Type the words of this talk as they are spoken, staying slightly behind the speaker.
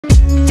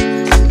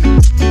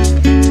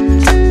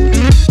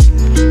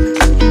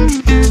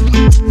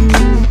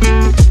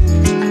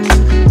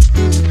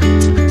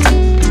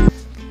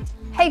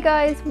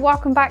guys,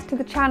 welcome back to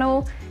the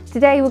channel.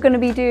 Today we're going to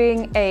be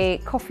doing a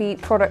coffee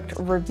product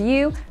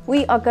review.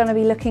 We are going to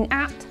be looking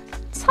at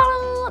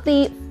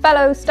the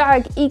Fellow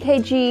Stagg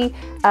EKG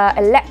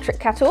electric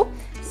kettle.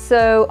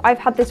 So I've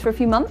had this for a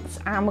few months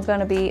and we're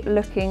going to be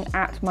looking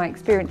at my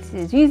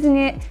experiences using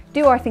it.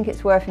 Do I think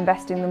it's worth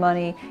investing the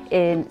money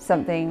in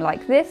something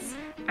like this?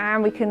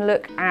 And we can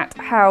look at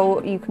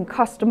how you can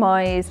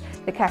customize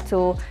the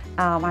kettle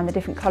and the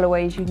different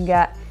colorways you can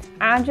get,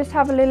 and just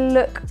have a little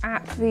look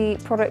at the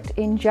product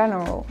in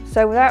general.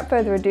 So without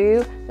further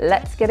ado,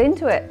 let's get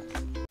into it.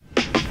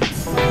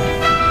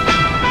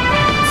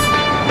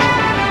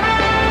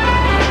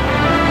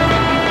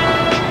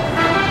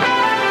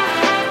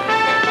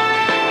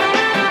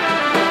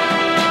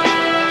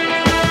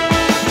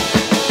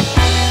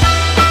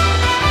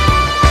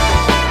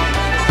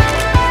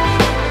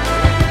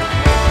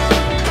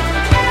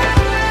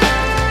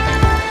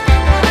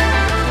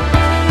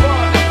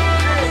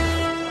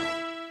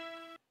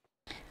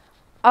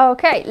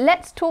 Okay,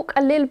 let's talk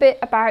a little bit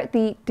about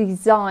the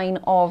design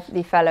of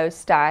the Fellow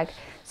Stagg.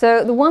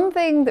 So the one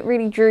thing that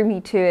really drew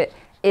me to it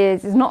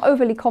is it's not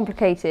overly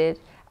complicated.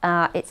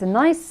 It's a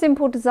nice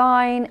simple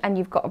design, and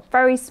you've got a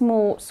very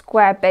small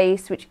square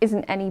base which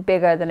isn't any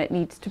bigger than it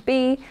needs to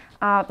be.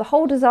 The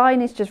whole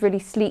design is just really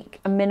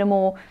sleek and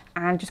minimal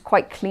and just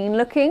quite clean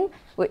looking,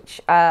 which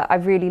I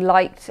really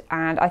liked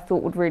and I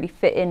thought would really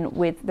fit in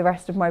with the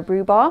rest of my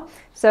brew bar.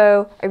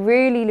 So I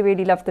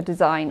really love the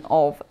design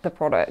of the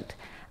product.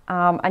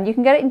 And you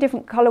can get it in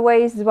different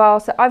colorways as well.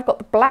 So I've got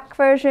the black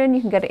version,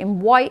 you can get it in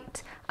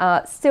white,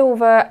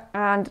 silver,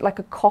 and like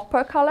a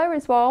copper color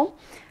as well.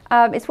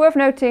 It's worth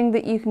noting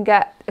that you can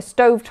get a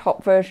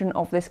stovetop version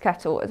of this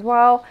kettle as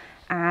well.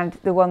 And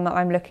the one that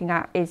I'm looking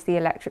at is the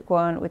electric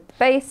one with the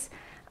base.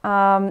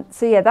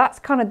 So yeah, that's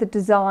kind of the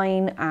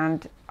design,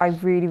 and I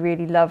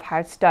really love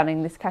how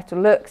stunning this kettle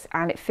looks,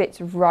 and it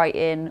fits right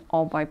in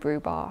on my brew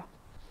bar.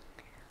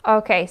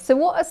 Okay, so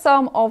what are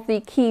some of the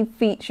key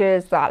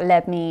features that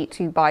led me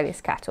to buy this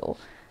kettle?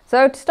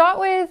 So to start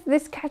with,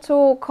 this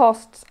kettle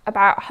costs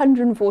about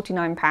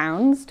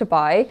 £149 to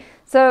buy,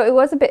 so it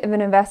was a bit of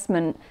an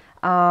investment,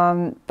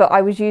 but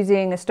I was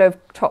using a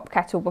stovetop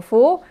kettle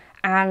before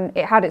and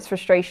it had its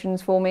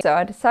frustrations for me, so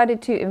I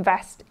decided to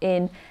invest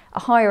in a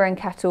higher end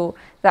kettle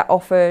that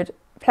offered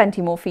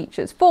plenty more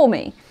features for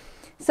me.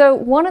 So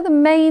one of the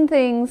main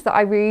things that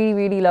I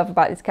really love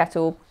about this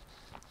kettle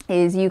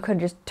is you can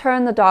just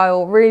turn the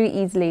dial really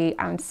easily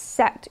and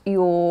set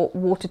your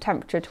water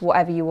temperature to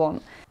whatever you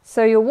want.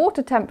 So your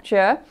water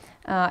temperature,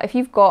 if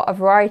you've got a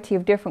variety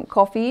of different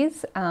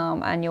coffees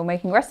and you're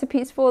making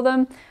recipes for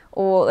them,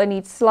 or they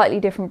need slightly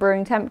different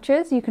brewing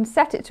temperatures, you can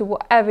set it to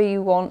whatever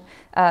you want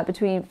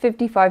between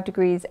 55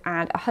 degrees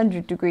and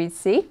 100 degrees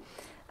C.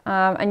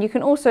 And you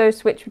can also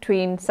switch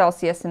between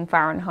Celsius and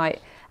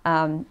Fahrenheit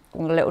on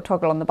the little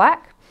toggle on the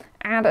back.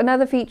 And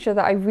another feature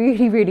that I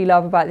really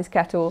love about this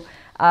kettle,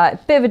 a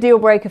bit of a deal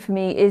breaker for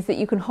me, is that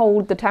you can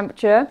hold the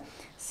temperature.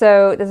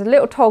 So there's a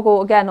little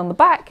toggle again on the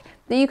back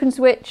that you can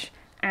switch,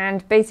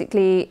 and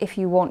basically if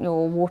you want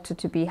your water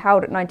to be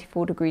held at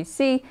 94 degrees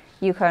C,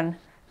 you can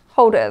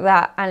hold it at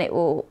that and it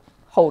will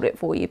hold it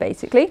for you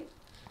basically.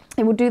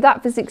 It will do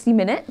that for 60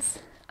 minutes,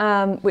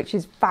 which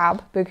is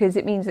fab, because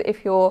it means that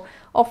if you're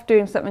off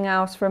doing something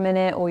else for a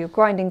minute, or you're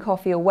grinding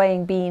coffee or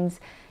weighing beans,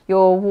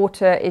 your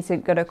water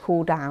isn't going to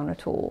cool down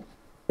at all.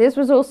 This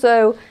was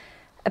also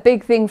a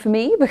big thing for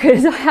me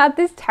because I had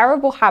this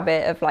terrible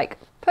habit of like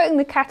putting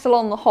the kettle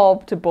on the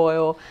hob to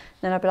boil,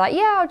 then I'd be like,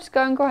 yeah, I'll just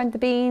go and grind the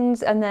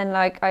beans, and then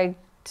like I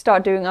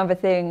start doing other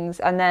things,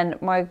 and then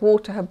my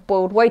water had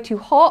boiled way too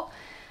hot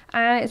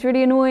and it's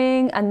really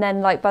annoying, and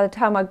then like by the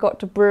time I got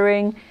to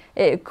brewing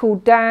it had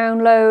cooled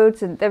down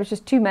loads, and there was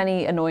just too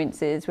many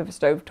annoyances with a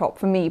stovetop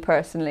for me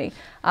personally.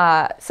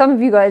 Some of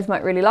you guys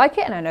might really like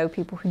it, and I know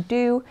people who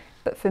do,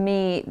 but for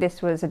me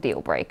this was a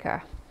deal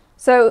breaker.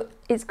 So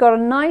it's got a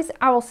nice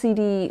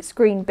LCD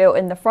screen built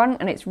in the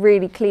front, and it's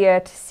really clear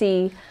to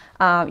see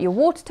your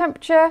water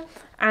temperature,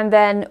 and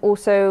then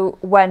also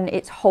when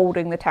it's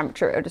holding the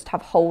temperature, it'll just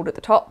have hold at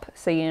the top,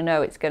 so you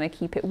know it's going to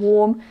keep it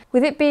warm.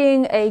 With it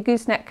being a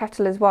gooseneck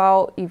kettle as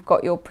well, you've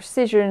got your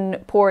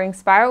precision pouring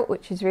spout,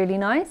 which is really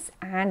nice,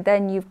 and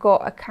then you've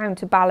got a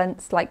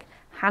counterbalance like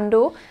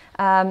handle.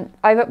 I've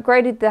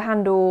upgraded the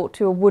handle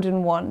to a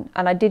wooden one,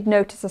 and I did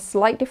notice a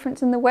slight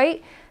difference in the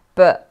weight,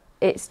 but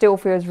it still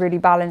feels really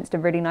balanced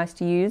and really nice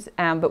to use.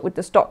 But with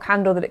the stock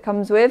handle that it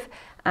comes with,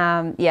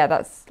 yeah,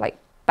 that's like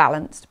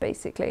balanced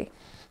basically.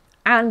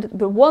 And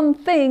the one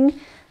thing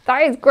that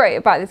is great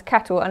about this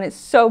kettle, and it's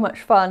so much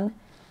fun,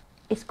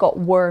 it's got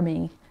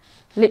wormy.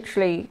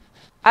 Literally,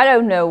 I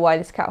don't know why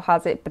this kettle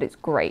has it, but it's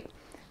great.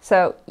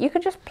 So you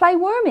can just play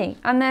wormy,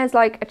 and there's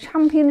like a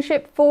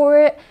championship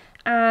for it,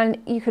 and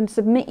you can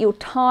submit your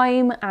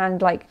time and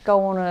like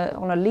go on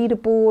a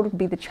leaderboard and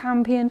be the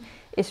champion.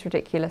 It's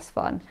ridiculous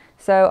fun.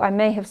 So I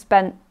may have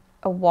spent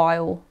a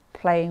while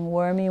playing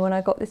wormy when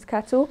I got this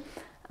kettle.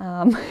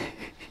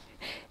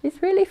 It's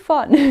really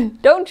fun.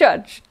 Don't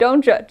judge,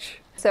 don't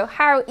judge. So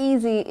how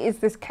easy is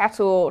this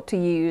kettle to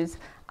use?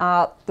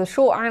 The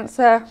short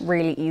answer,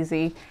 really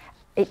easy.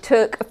 It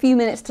took a few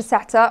minutes to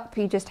set up.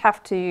 You just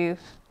have to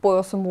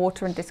boil some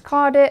water and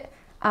discard it.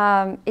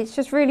 It's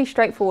just really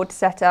straightforward to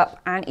set up,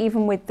 and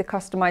even with the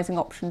customizing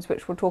options,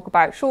 which we'll talk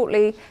about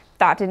shortly,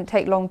 that didn't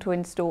take long to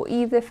install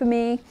either for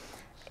me.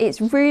 It's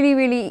really,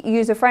 really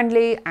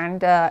user-friendly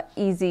and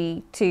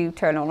easy to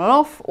turn on and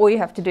off. All you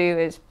have to do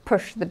is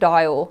push the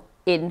dial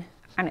in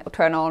and it'll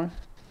turn on.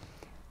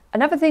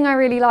 Another thing I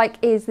really like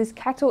is this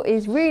kettle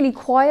is really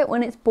quiet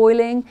when it's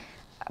boiling.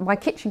 My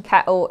kitchen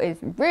kettle is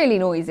really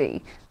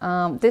noisy.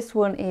 This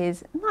one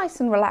is nice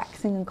and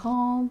relaxing and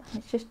calm.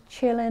 It's just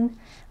chilling.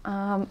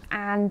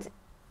 And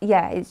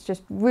yeah, it's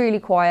just really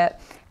quiet.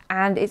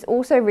 And it's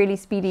also really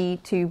speedy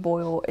to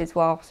boil as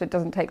well, so it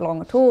doesn't take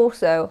long at all.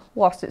 So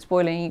whilst it's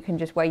boiling, you can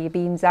just weigh your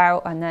beans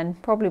out, and then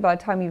probably by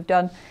the time you've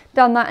done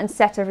that and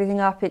set everything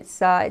up, it's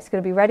going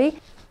to be ready.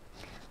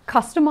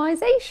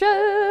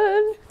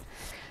 Customization.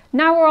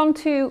 Now we're on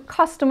to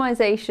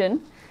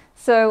customization.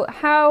 So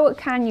how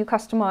can you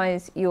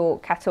customize your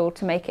kettle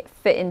to make it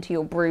fit into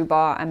your brew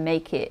bar and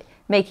make it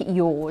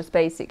yours,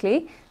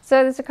 basically?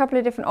 So there's a couple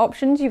of different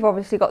options. You've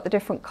obviously got the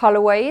different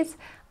colorways.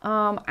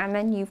 And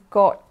then you've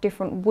got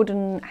different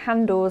wooden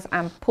handles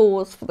and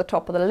pulls for the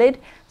top of the lid.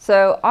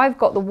 So I've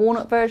got the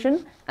walnut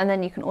version, and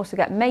then you can also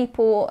get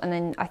maple, and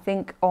then I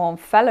think on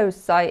Fellow's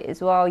site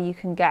as well you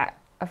can get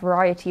a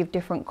variety of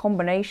different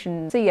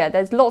combinations. So yeah,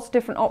 there's lots of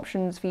different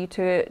options for you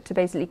to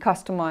basically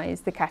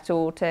customize the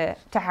kettle to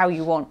how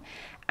you want.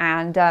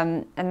 And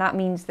that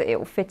means that it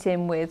will fit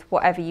in with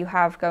whatever you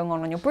have going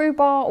on your brew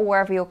bar or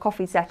wherever your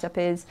coffee setup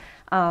is.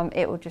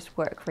 It will just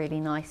work really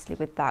nicely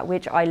with that,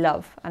 which I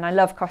love. And I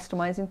love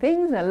customizing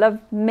things, and I love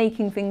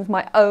making things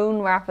my own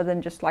rather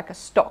than just like a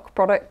stock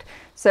product.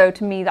 So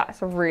to me,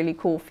 that's a really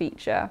cool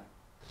feature.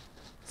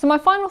 So my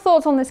final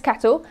thoughts on this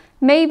kettle,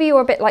 maybe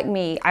you're a bit like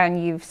me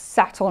and you've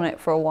sat on it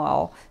for a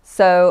while.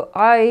 So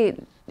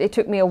it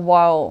took me a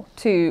while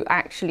to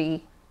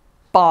actually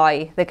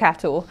buy the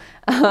kettle.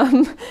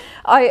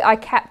 I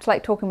kept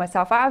like talking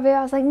myself out of it.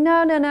 I was like,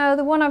 no,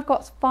 the one I've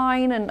got's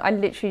fine. And I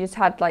literally just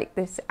had like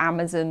this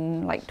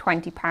Amazon like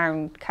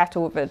 £20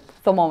 kettle with a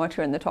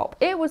thermometer in the top.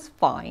 It was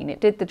fine. It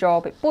did the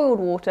job. It boiled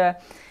water.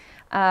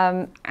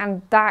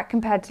 And that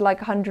compared to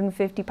like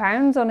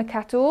 £150 on a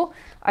kettle,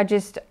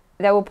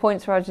 there were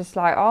points where I was just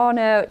like, oh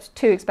no, it's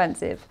too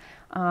expensive.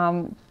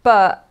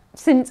 But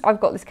since I've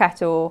got this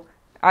kettle,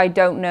 I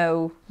don't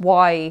know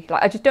why,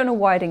 I just don't know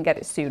why I didn't get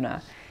it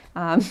sooner.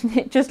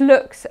 It just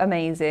looks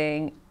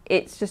amazing.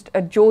 It's just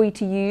a joy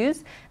to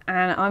use,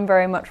 and I'm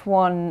very much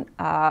one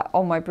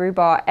on my brew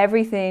bar.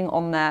 Everything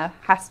on there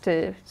has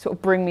to sort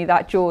of bring me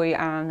that joy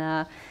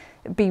and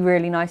be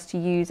really nice to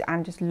use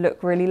and just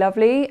look really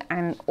lovely,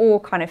 and all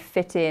kind of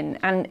fit in.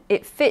 And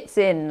it fits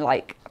in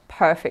like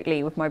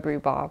perfectly with my brew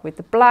bar, with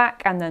the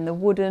black and then the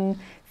wooden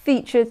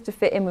features to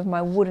fit in with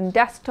my wooden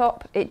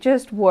desktop. It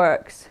just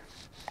works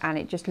and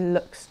it just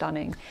looks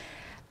stunning.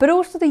 But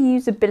also the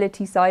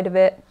usability side of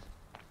it.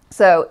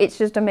 So it's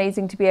just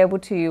amazing to be able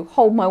to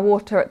hold my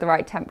water at the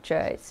right temperature.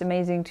 It's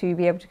amazing to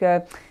be able to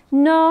go,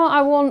 no,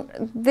 I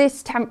want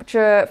this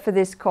temperature for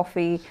this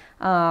coffee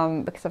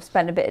because I've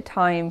spent a bit of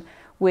time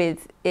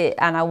with it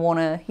and I want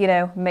to, you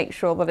know, make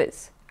sure that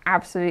it's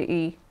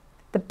absolutely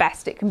the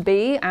best it can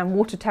be. And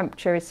water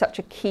temperature is such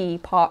a key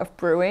part of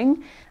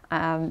brewing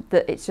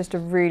that it's just a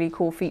really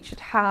cool feature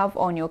to have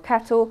on your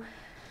kettle.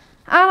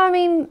 And I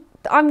mean,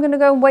 I'm going to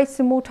go and waste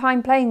some more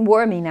time playing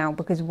Wormy now,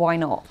 because why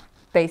not,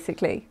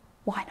 basically.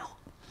 Why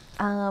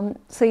not?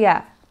 So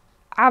yeah,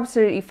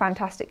 absolutely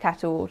fantastic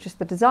kettle. Just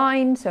the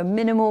design, so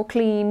minimal,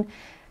 clean,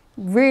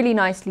 really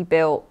nicely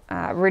built,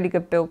 really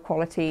good build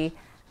quality.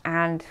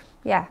 And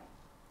yeah,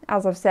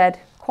 as I've said,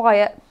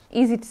 quiet,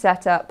 easy to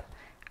set up,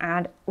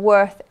 and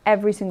worth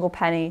every single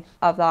penny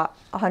of that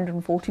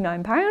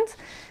 £149.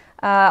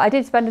 I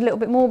did spend a little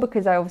bit more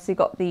because I obviously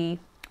got the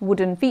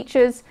wooden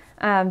features,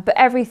 but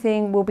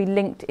everything will be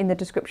linked in the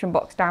description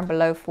box down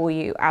below for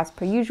you as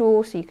per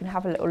usual, so you can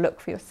have a little look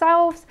for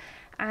yourselves.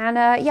 And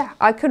yeah,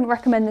 I couldn't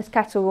recommend this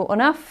kettle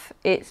enough.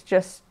 It's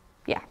just,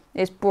 yeah,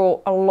 it's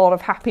brought a lot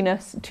of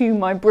happiness to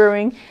my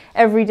brewing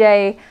every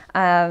day.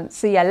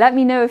 So yeah, let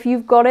me know if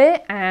you've got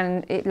it,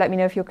 and let me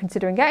know if you're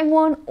considering getting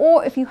one,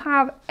 or if you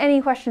have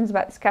any questions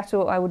about this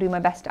kettle, I will do my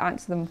best to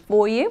answer them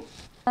for you.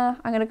 I'm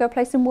gonna go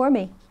play some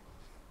Wormy.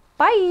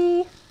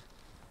 Bye!